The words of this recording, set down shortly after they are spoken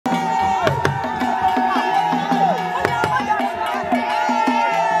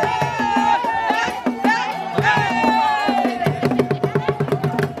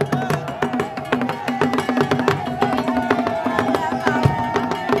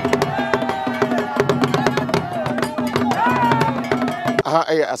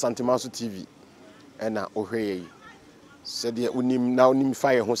aha Asante Maso TV ena ohwe said ye unim na unim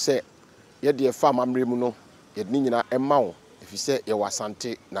fa ye ho se ye de fa mamre mu no ye de nyina ema wo efi se ye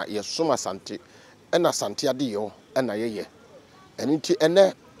wasante na ye soma sante ena sante ade yo ena ye eni ti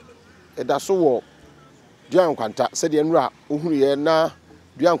ene eda so wo Duayaw Nkwanta said ye nura ohuru ye na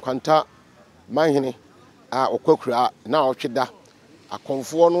Duayaw Nkwanta Manhene a okwakura na otweda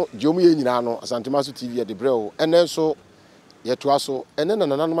akonfo no diomu ye nyina no Asante Maso TV ye de breo ene so ye to aso ene na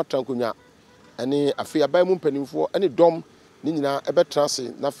nananom atrankonya ene afi abai mu mpanimfo ene dom ni nyina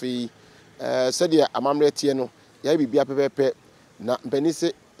ebetrase na afi said ye amamre tie no ya bibia pepepe na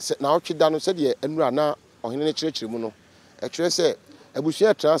mpanise na otweda no said ye enura na ohene ne kirekire mu no e kire se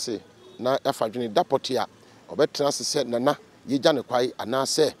abusua trase na afadwene dapoti a obetrase se nana ye gya ne kwai ana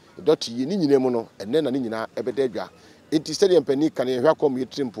se doti ye ni nyina mu no ene na ni nyina ebeda adwa enti said ye mpani kan ye hwa kom ye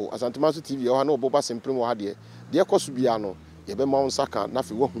trimpo Asante Maso TV yo ha na oboba semprim wo ha de koso bia no ye be ma onsaka na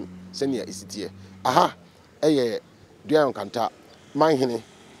fe wahu se ne esitie aha eye Duayaw Nkwanta Manhene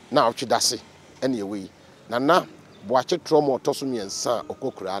na otwedase ene ye wei nana BOAKYE TROMO toso miensa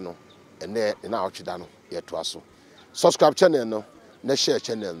okokura no ene na otweda no ye to aso subscribe channel no na share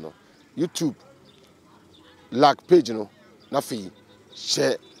channel no YouTube like page no na fe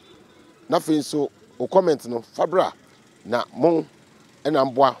share na fe so o comment no fabra na mon ena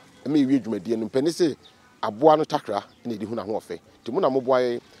mboa eme wi dwumadie no penise aboa no takra ena edi hu na ho ofe ti mu na mo boa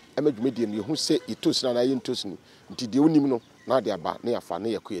e ema dwumadie no ye hu se itosi na ye ntosi ni nti de onim no na de aba na yafa na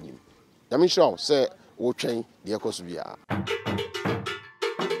ye ko anim nyame hira se wo twen de ekoso bia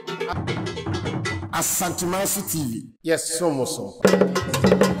Asante Maso TV yes so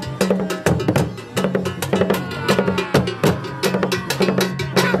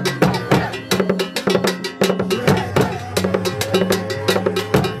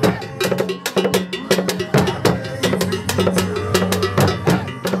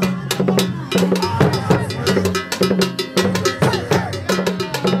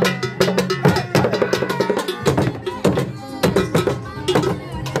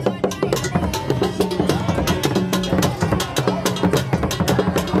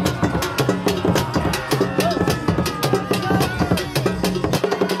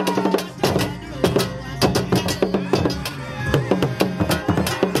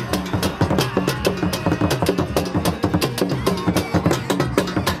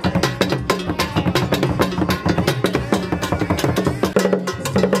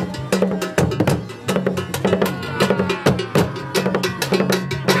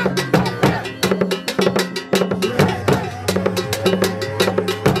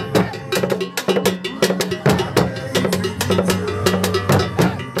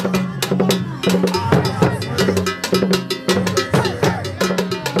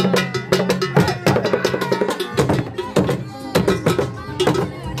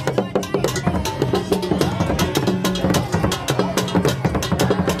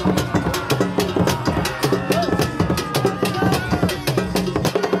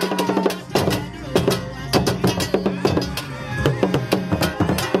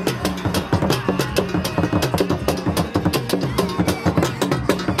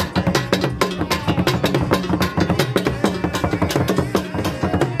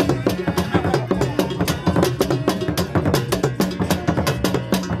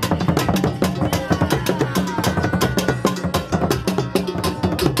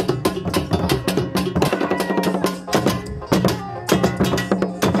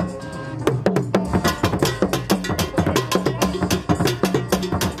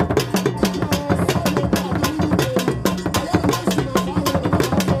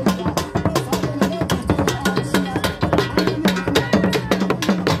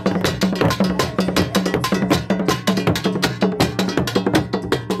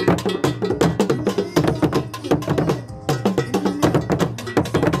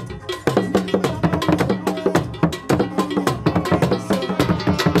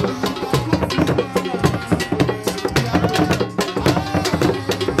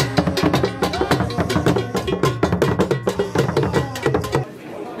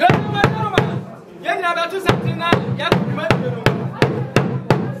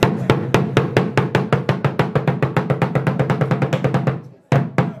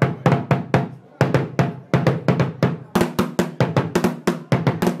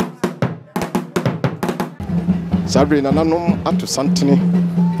Sabre nananom ato santene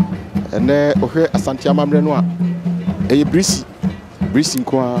ene ohwe asante amamre no a eye brisi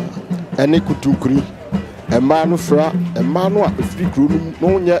nko a ene kutunkuri emma no fra emma no a efiri kuro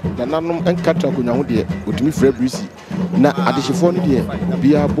no nya nananom enkatra konya ho de otumi fra brisi na adehefo no de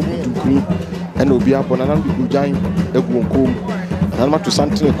bia bo kutunkuri ene obi abo nananom bi gudwan egu nkom nanoma to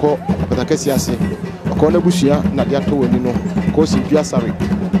santene ko batakasi ase ko na busua na de ato wani no ko si dua sare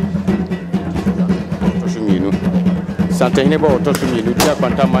to so mienu santene ba to so mienu Duayaw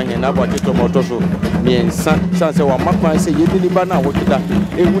Nkwanta Manhene na ba TROMO to so miensa sanse wa makwan se yedi ni ba na wotida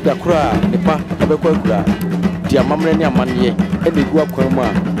ehu da kura ne pa abekwa kura di amamre ne amane e de gu akwan mu a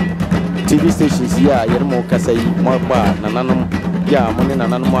TV stations ya yere mo kasa yi mo ba nananom ya mo ne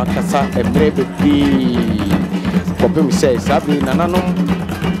nananom akasa emre bebi kopem say sabi nananom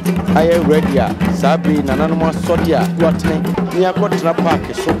aye ready a sabi nananom asodi a watene ni akotra park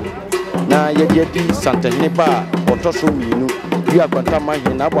so na yedi santene ba otoso mienu Duayaw Nkwanta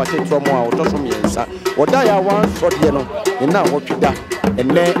Manhene na abo TROMO a otoso miensa oda ya wan sodi no na wotwida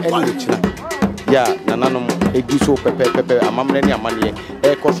enne ene china ya nananom egiso pepe amamre ne amane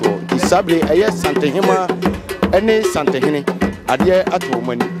e koso isabre eye santehema ene santehene ade ato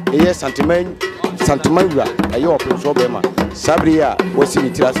mani eye santemawura eye openso bema sabre ya wasi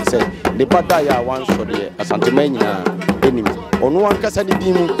mitira se de bada ya wan sodi asantemanyina enim onu ankasa de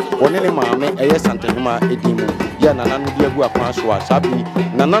dimu one ne maame eye santehema edimu ya nananom de agu akwan so a sabre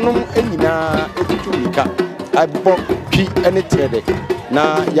nananom enyina etutuika abo pi ene trede na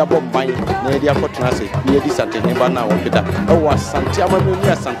yabo ban na yedi akotena se yedi santehene ba na wopeda e wa sante amanu ni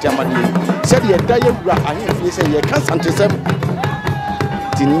asante amani se de da yewura ahemfie se ye kan santesem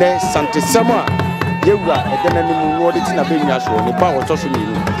tinne santesem a yewura edena ni mu no de tina benwa so ne ba wo toso ni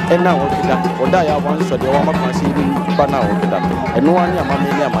e na wopeda oda ya wan so de wa makwa se yedi ba na wopeda eno ani amame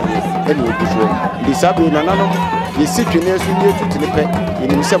ni amani e ne ebuso di sabe na nanom yesi twene so ni etutine pe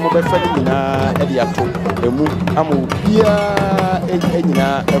enim se mo be fa ni na e de ato emu amu bia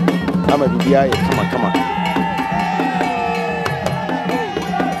enyina ebu ama bibia ye kama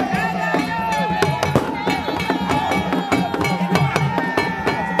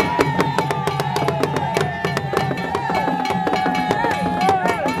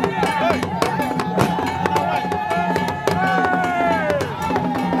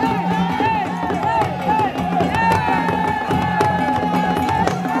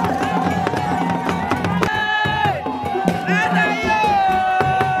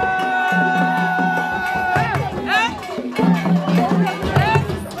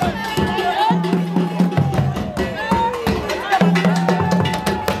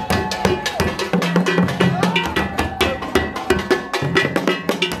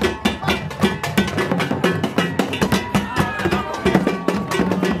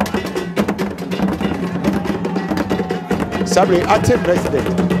Sabre ate president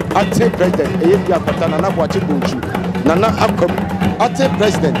eye Duayaw Nkwanta na boache bonchu nana akom ate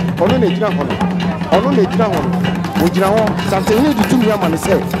president ono na ejina hono ojina ho santehene di tumi amane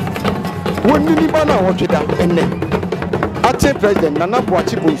se wonni ni ba na wotweda enne ate president nana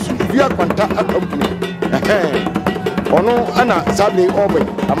boache bonchu Duayaw Nkwanta akom ono ana sabre obe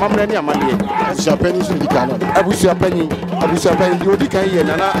amamre ni amane abusuapanyi so dikano abusuapanyi di odikan ye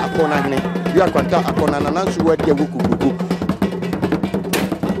nana akona hene Duayaw Nkwanta akona nana nso wadi agukugugu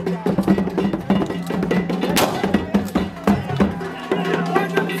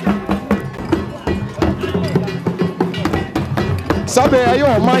sabe ayo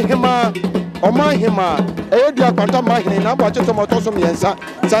oman hema eye Duayaw Nkwanta Manhene na abo TROMO to so miensa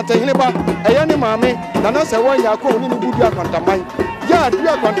santehene ba eye ni maame na na se won ya ko ni bu Duayaw Nkwanta Manhene ya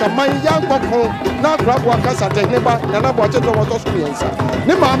Duayaw Nkwanta Manhene ya nkoko na krabo aka santehene ba na na abo TROMO to so miensa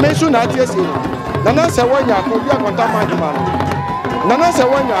ni maame so na tie se na na se won ya ko Duayaw Nkwanta Manhene ma na na se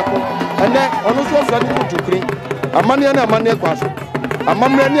won ya ko ene ono so fra ni kutukri amane na amane kwa so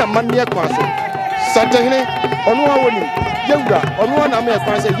amamre ni amane kwa so santehene ono wa woni yewura onu na me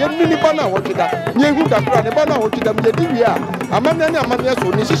kwan se yemi ni ba na wotida ni ehu da kura ne ba na wotida me di wi a amamne ne amamne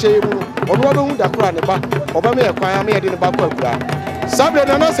so ni hihye mu onu wa hu da kura ne ba oba me kwan am ye de ne ba kwa kura sabre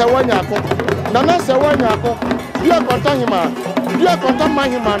na se wanya ko Duayaw Nkwanta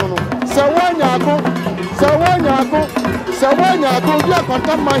Manhene no se wanya ko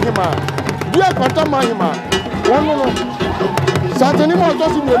Duayaw Nkwanta Manhene wono no satani mo to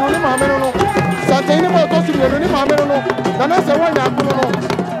si menu ni ma me no satani mo to si menu ni ma me no na se wanya ko no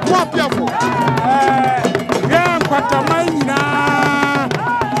mo apiafo Duayaw Nkwanta Manhene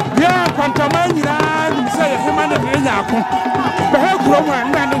ni se ye hema ne ne nya ko be ha kuro mo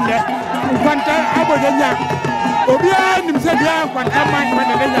na ne Nkwanta abodanya obi a nim se Duayaw Nkwanta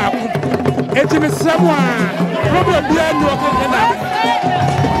Manhene ne nya ko etimi semwa problem bia ni o ko na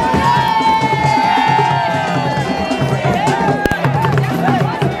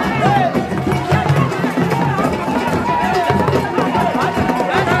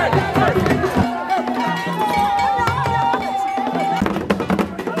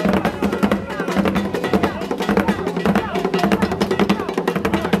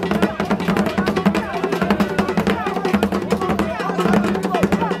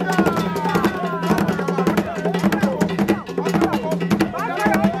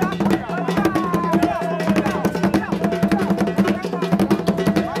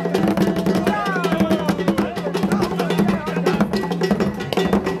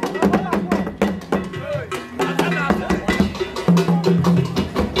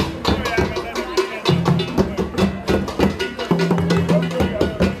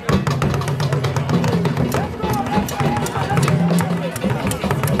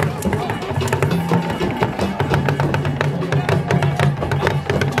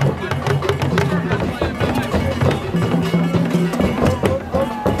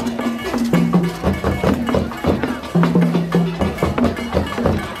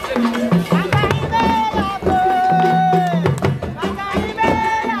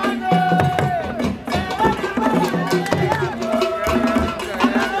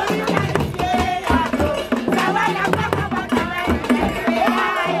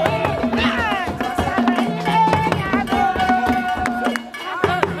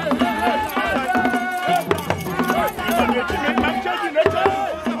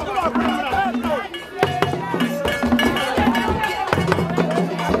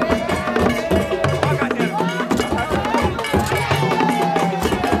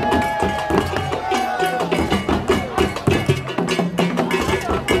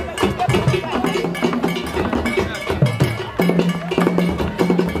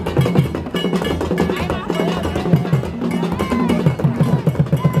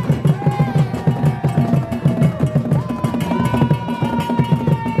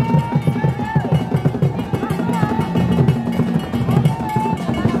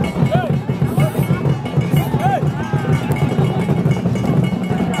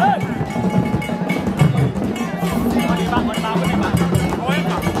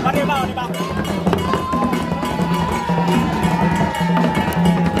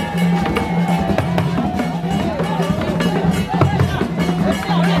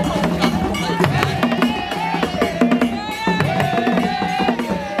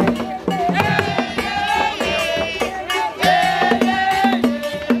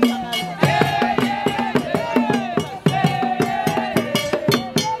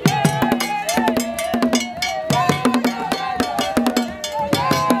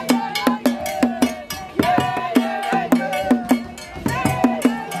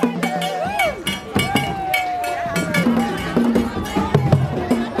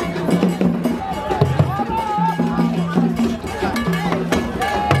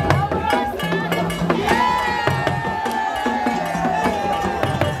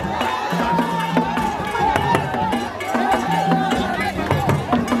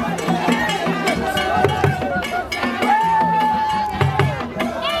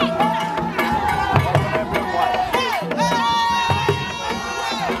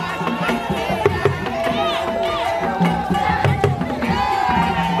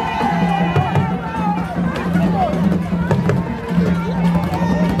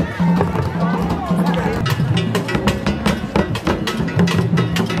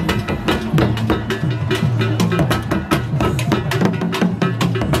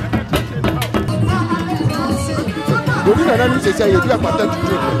Bodi na nanu se say Yedua Nkwanta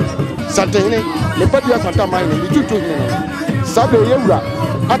tutu. Santehene ne pa Duayaw Nkwanta Manhene tutu hene no. Sabe yewura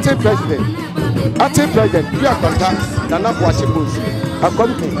ate president Duayaw Nkwanta Nana Boakye Bonsu.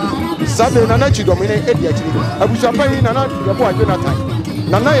 Akomke. Sabe Nana Chidomine edi achiri. Abusuapan Nana Yeboa Jonathan.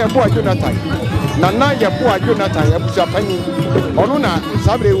 Nana Yeboa Jonathan. Nana Yeboa Jonathan abusuapan. Ono na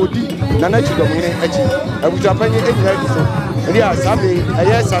sabe odi Nana Chidomine achi. Abusuapan edi adi so. Ria sabe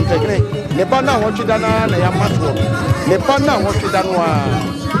eye Santehene ne ba na wotweda na ya matwo. Ne ba na wotweda no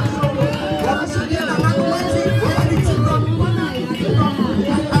a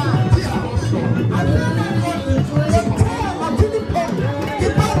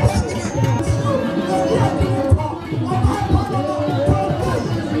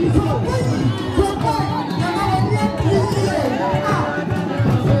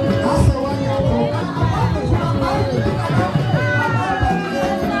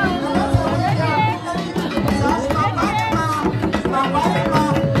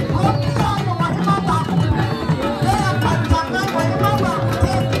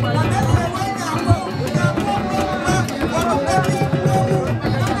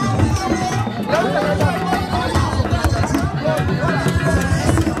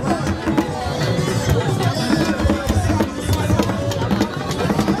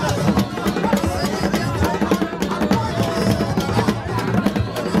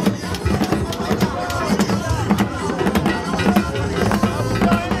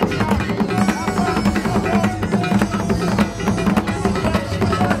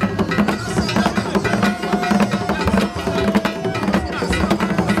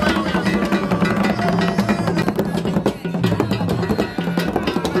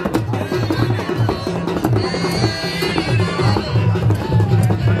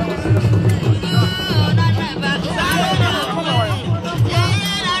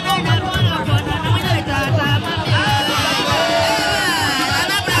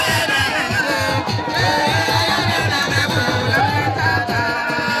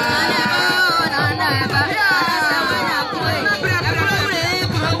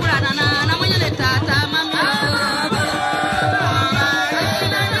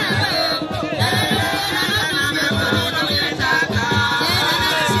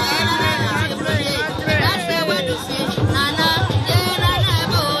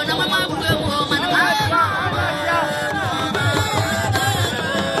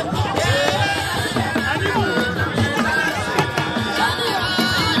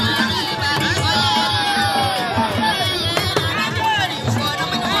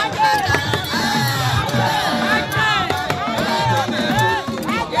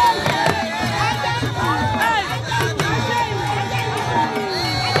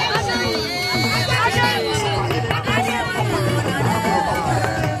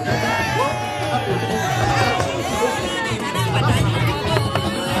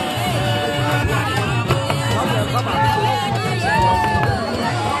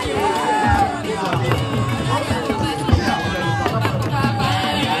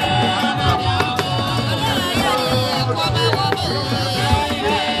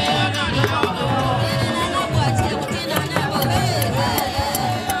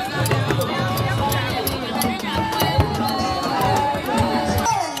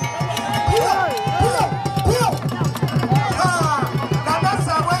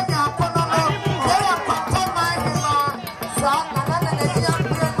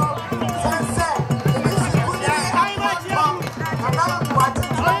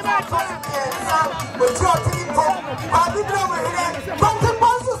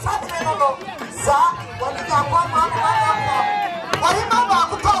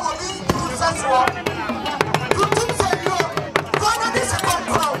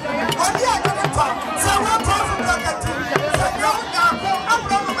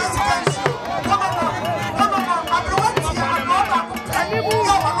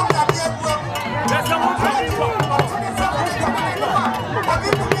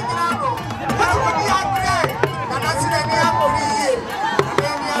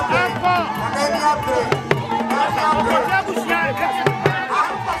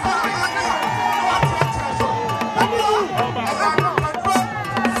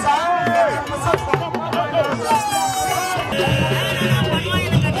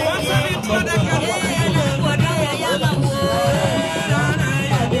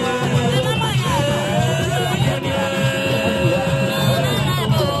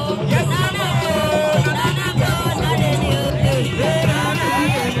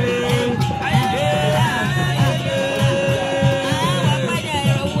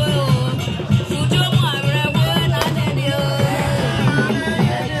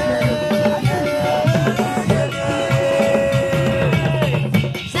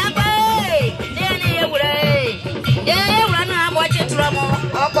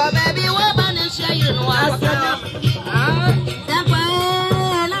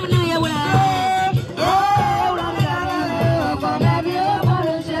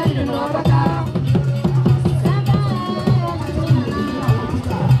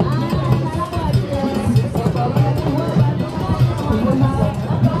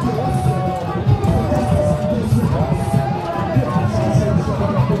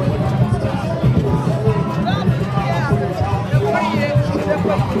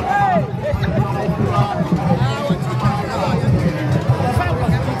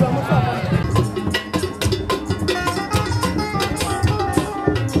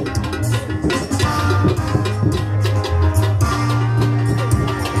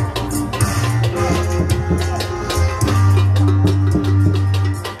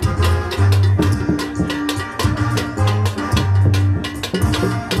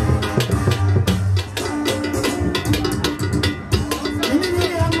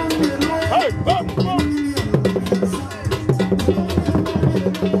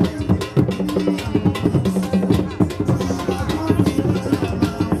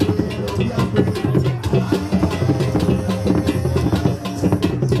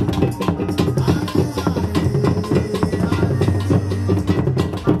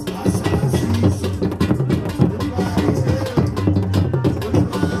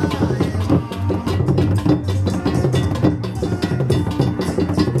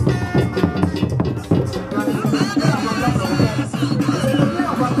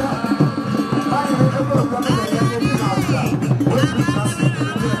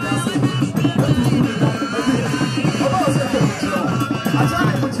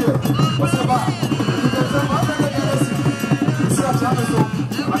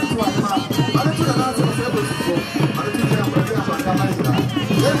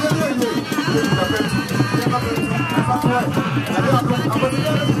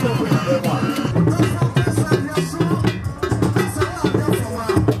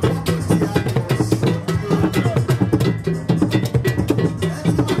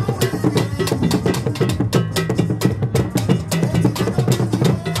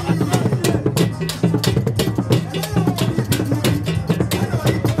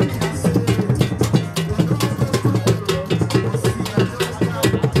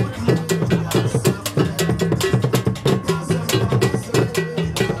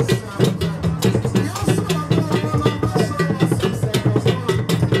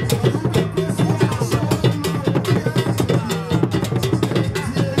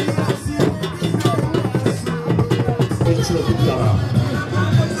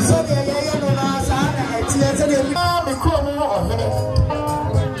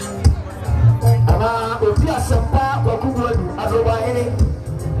Sampa, Wakubu, Azobahini.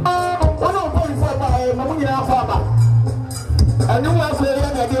 One of them for my Mamuna Faba. And you are very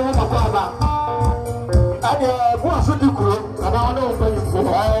young again with Papa. And what's the good? And I don't pay for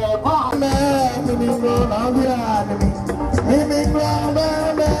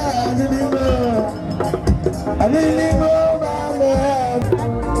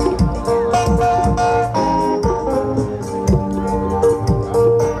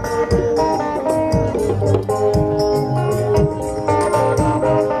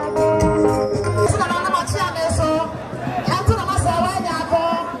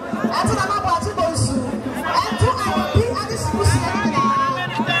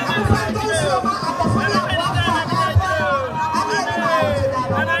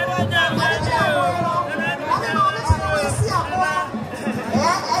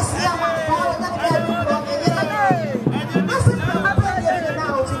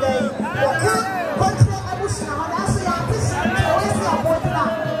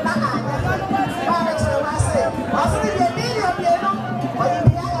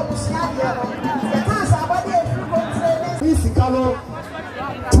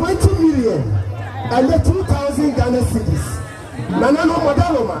and the 2,000 Ghana cedis. Nanano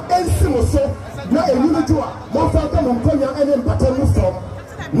Modaloma, and Simoso, now a Unijua, Mofaka Montoya, and then Patenu from.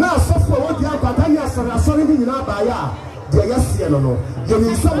 Now, so for what you have Patania, sorry, in Abaya, the Yasiano, the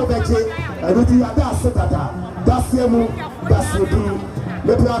Nisamo Beche, and with the Ada Setata, Dasiamu, Dasudu,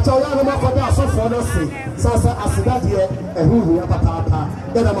 the Platoyano Mafada, so for the sea, Sasa Asidadia, and who we have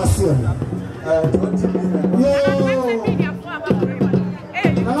Papa, then I'm a sin.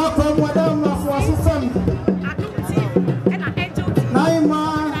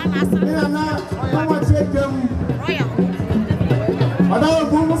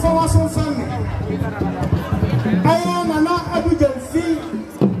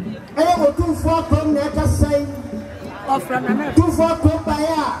 Two for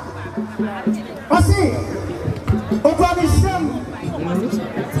Kopaya. Pasi, Okwabisham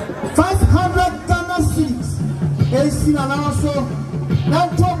 500 Ghana seats. AC and also now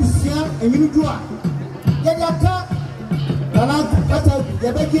top is here and you do it. Yaka, and I'm better,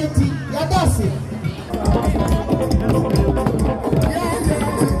 Yabageti, Yadasi.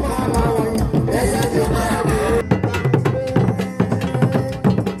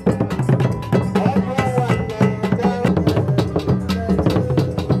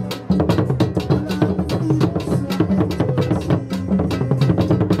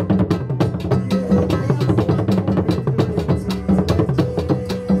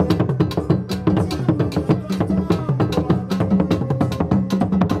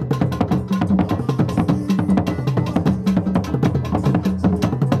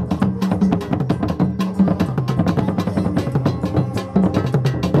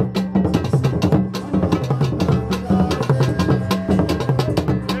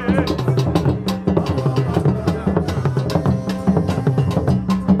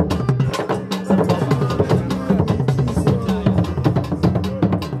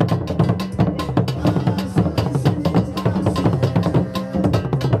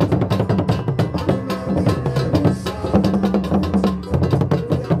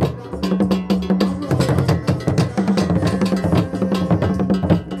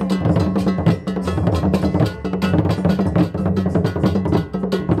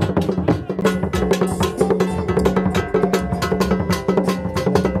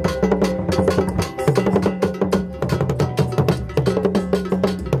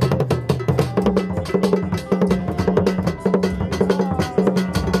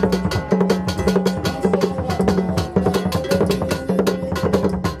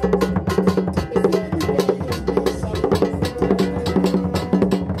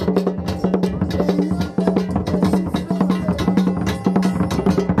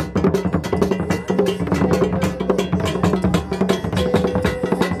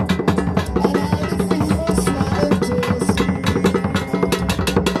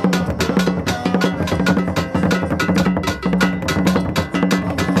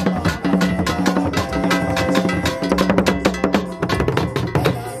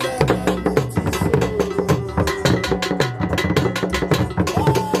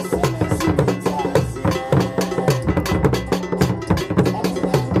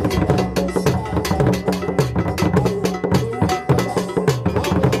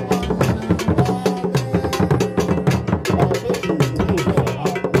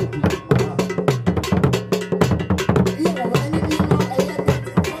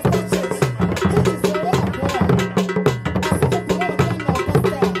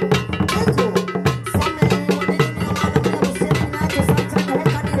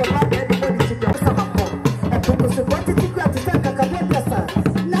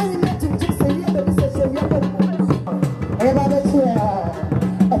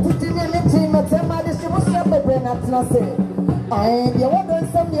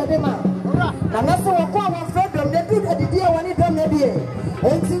 ya de ma na na so ko wa freedom ne bi adidi e woni dom ne bi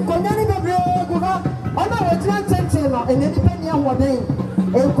enti konya ne bebre gu ha ona we tran tenten no ene ni pe ni ahoden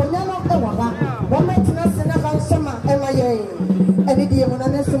konya no e wa ha wo metina se na kan soma e ma ye adidi e mo na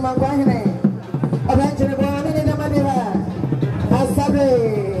ne suma gwa hene abanjere bo ne ne ma ne ha asabe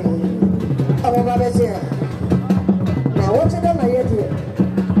awo ba be je na wo che da na ye die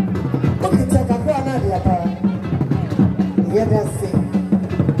o ki ta ka ko na dia pa ye da se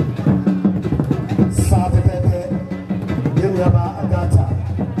sabe bebe ye ba agata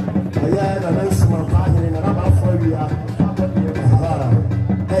aya na na suma ba hene na ba fo wi a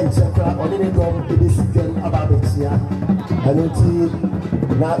check on any dog to this weekend about the chia.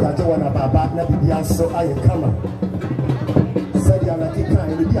 And now that you want about back, not be so I come. Said you are not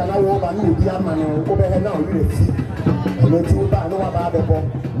kind, you are not over, you be a man over here now, really. And when you know about the book,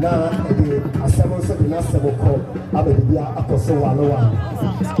 now the assembly said in a civil call, I will be a person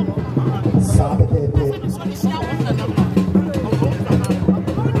one.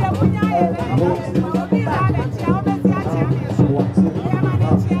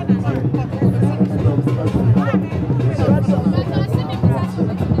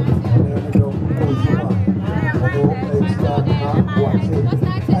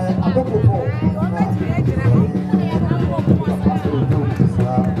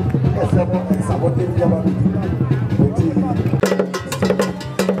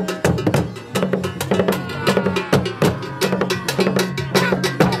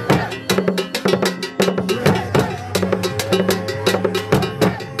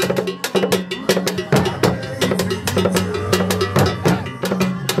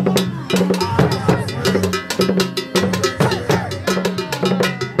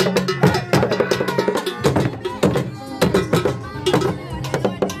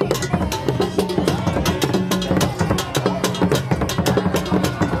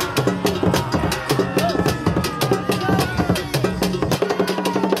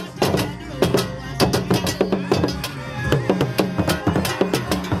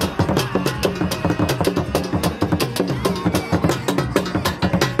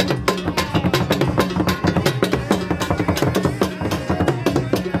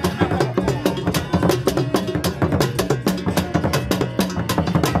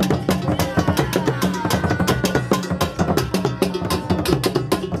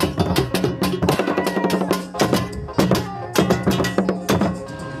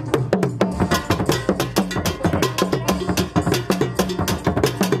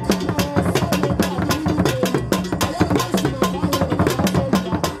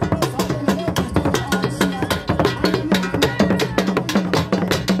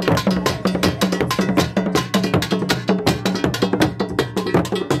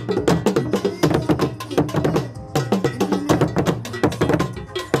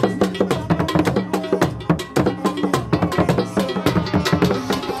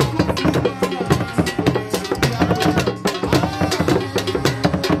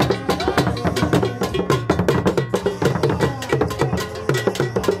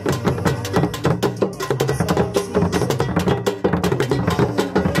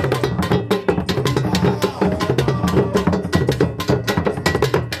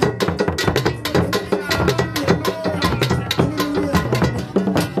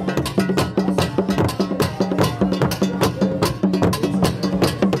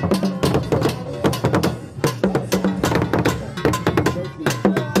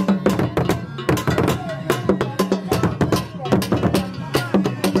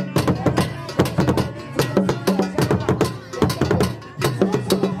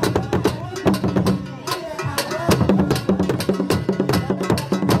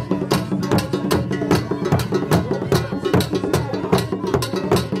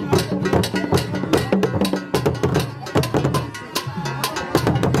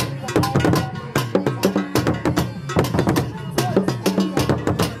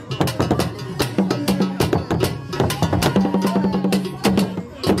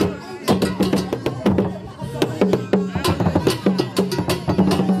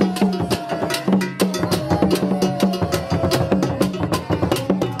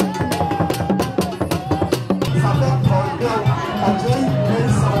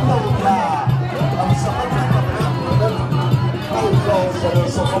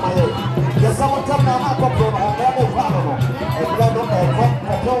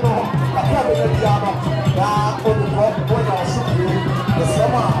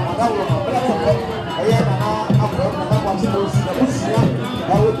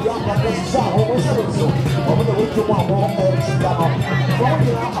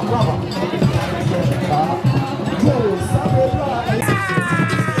 Bravo.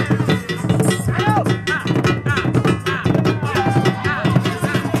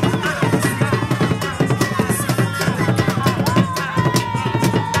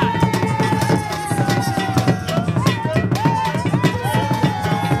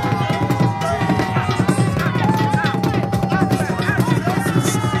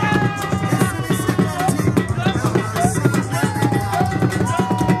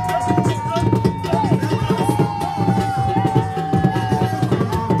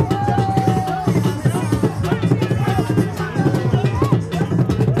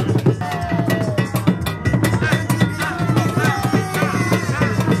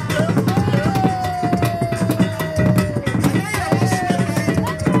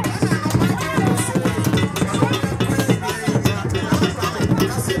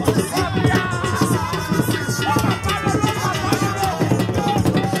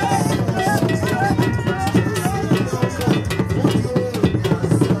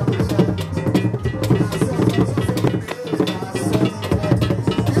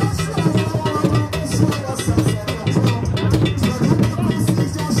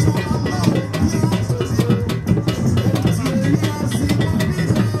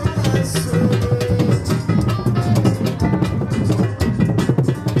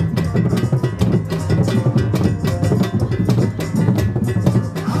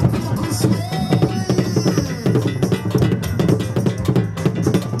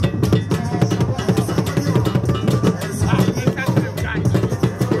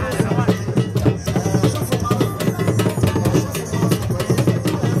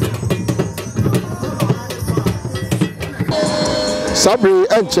 Sabri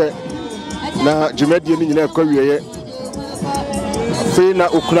enche na dwumadie ni nyina ekɔ wieye fe na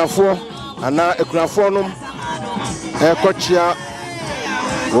okunafo ana ekunafo no ekɔkyia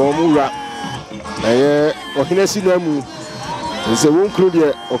wo mura eye ohinasi no amu nse won kru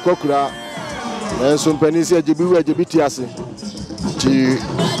de okokura enso mpani se ajebiwu ajebiti ase ti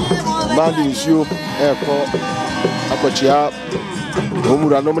mandi nsuo ekɔ akɔkyia wo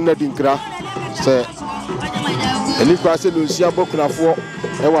mura no na dinkra se eni kwa se no nsia bokunafo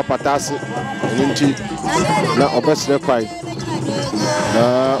ewa patase eni nti na obesre kwai na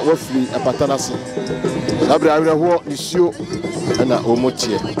wafiri apatana se sabra awre ho nsuo na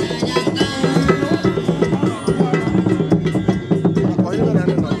omotie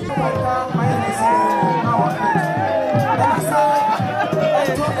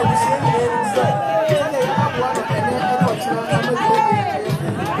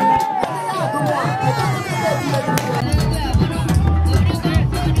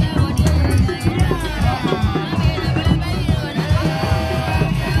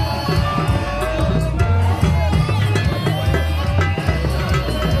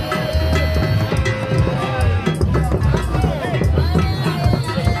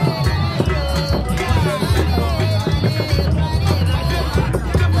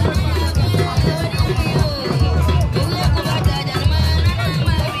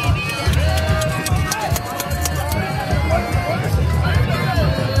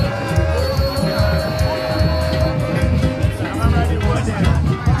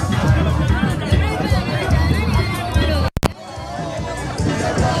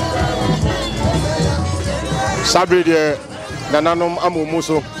Sabri de nananom amomu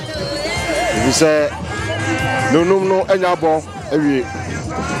so bi se nonum no anyabo awie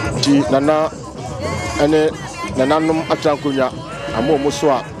ti nana ene nananom atrankonya amomu so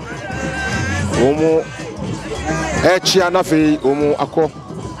a omu echia na fe omu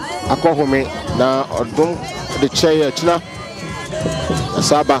akɔhome na odom de cheye china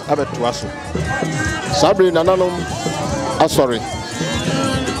asaba abeto aso Sabri nananom asori